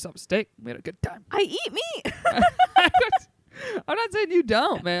 Yeah. You had yourself a steak. We had a good time. I eat meat. I'm not saying you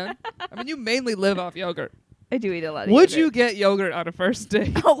don't, man. I mean, you mainly live off yogurt. I do eat a lot of Would yogurt. you get yogurt on a first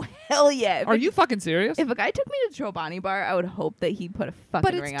date? Oh, hell yeah. Are you fucking serious? If a guy took me to Chobani Bar, I would hope that he put a fucking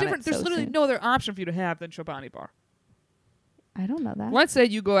But it's ring different. on it. There's so literally soon. no other option for you to have than Chobani Bar. I don't know that. Let's say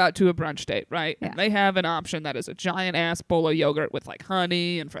you go out to a brunch date, right? Yeah. And they have an option that is a giant ass bowl of yogurt with like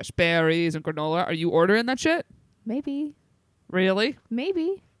honey and fresh berries and granola. Are you ordering that shit? Maybe. Really?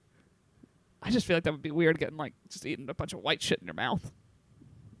 Maybe. I just feel like that would be weird getting like just eating a bunch of white shit in your mouth.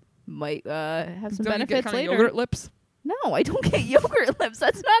 Might have some Don't you get benefits kinda later. yogurt lips? No, I don't get yogurt lips.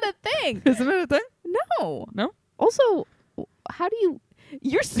 That's not a thing. Isn't it a thing? No. No? Also, how do you...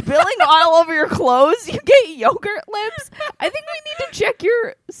 You're spilling all over your clothes. You get yogurt lips. I think we need to check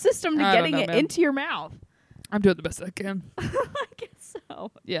your system to I don't getting know, it man. into your mouth. I'm doing the best I can. I guess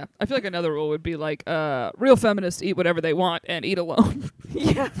so. Yeah. I feel like another rule would be like real feminists eat whatever they want and eat alone.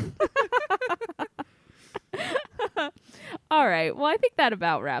 Yeah. All right. Well, I think that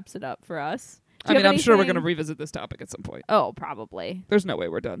about wraps it up for us. Do I you mean, have I'm sure we're anything- going to revisit this topic at some point. Oh, probably. There's no way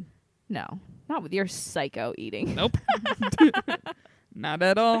we're done. No. Not with your psycho eating. Nope. Not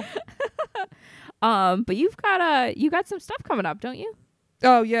at all. But you got some stuff coming up, don't you?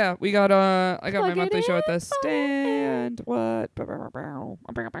 Oh yeah, we got I got Plug my it monthly show at in, the Stand. What? October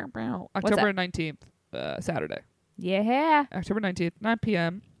 19th, Saturday. Yeah. October 19th, 9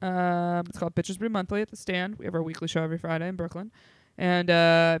 p.m. It's called Bitches Brew Monthly at the Stand. We have our weekly show every Friday in Brooklyn. And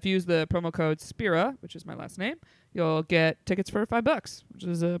if you use the promo code SPIRA, which is my last name, you'll get tickets for $5, which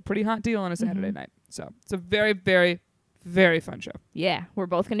is a pretty hot deal on a Saturday night. So it's a very, very, very fun show. Yeah. We're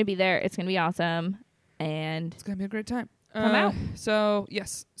both going to be there. It's going to be awesome. And It's going to be a great time. Come out. So,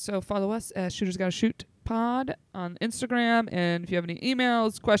 yes. So follow us at Shooters Gotta Shoot Pod on Instagram. And if you have any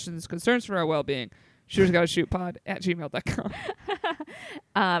emails, questions, concerns for our well-being, shootersgottashootpod@gmail.com.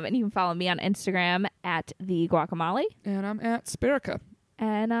 and you can follow me on Instagram at the Guacamole. And I'm at Spirica.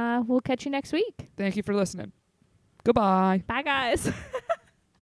 And we'll catch you next week. Thank you for listening. Goodbye. Bye, guys.